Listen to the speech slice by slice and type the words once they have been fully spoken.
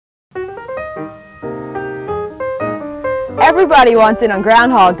Everybody wants in on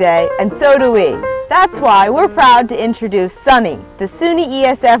Groundhog Day, and so do we. That's why we're proud to introduce Sunny, the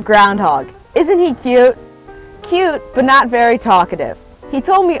SUNY-ESF groundhog. Isn't he cute? Cute, but not very talkative. He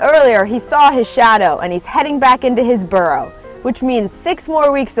told me earlier he saw his shadow and he's heading back into his burrow, which means 6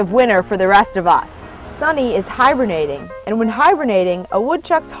 more weeks of winter for the rest of us. Sunny is hibernating, and when hibernating, a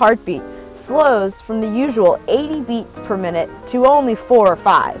woodchuck's heartbeat slows from the usual 80 beats per minute to only 4 or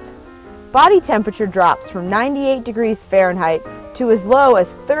 5. Body temperature drops from 98 degrees Fahrenheit to as low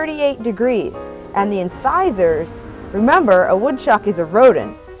as 38 degrees, and the incisors, remember a woodchuck is a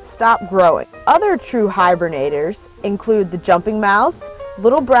rodent, stop growing. Other true hibernators include the jumping mouse,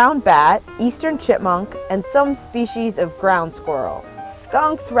 little brown bat, eastern chipmunk, and some species of ground squirrels.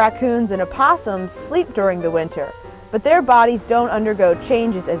 Skunks, raccoons, and opossums sleep during the winter, but their bodies don't undergo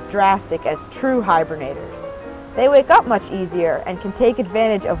changes as drastic as true hibernators. They wake up much easier and can take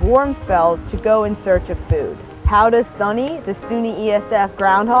advantage of warm spells to go in search of food. How does Sunny, the SUNY-ESF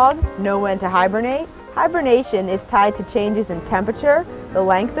groundhog, know when to hibernate? Hibernation is tied to changes in temperature, the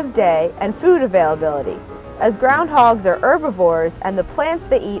length of day, and food availability, as groundhogs are herbivores and the plants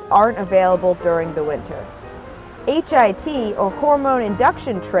they eat aren't available during the winter. HIT, or hormone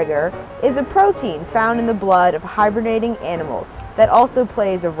induction trigger, is a protein found in the blood of hibernating animals that also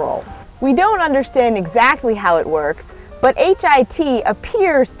plays a role. We don't understand exactly how it works, but HIT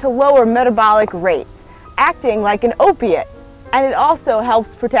appears to lower metabolic rates, acting like an opiate, and it also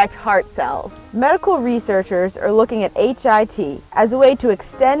helps protect heart cells. Medical researchers are looking at HIT as a way to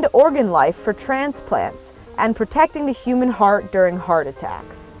extend organ life for transplants and protecting the human heart during heart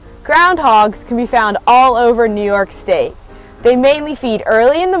attacks. Groundhogs can be found all over New York State. They mainly feed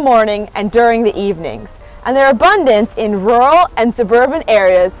early in the morning and during the evenings, and their abundance in rural and suburban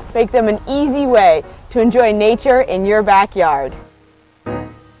areas make them an easy way to enjoy nature in your backyard.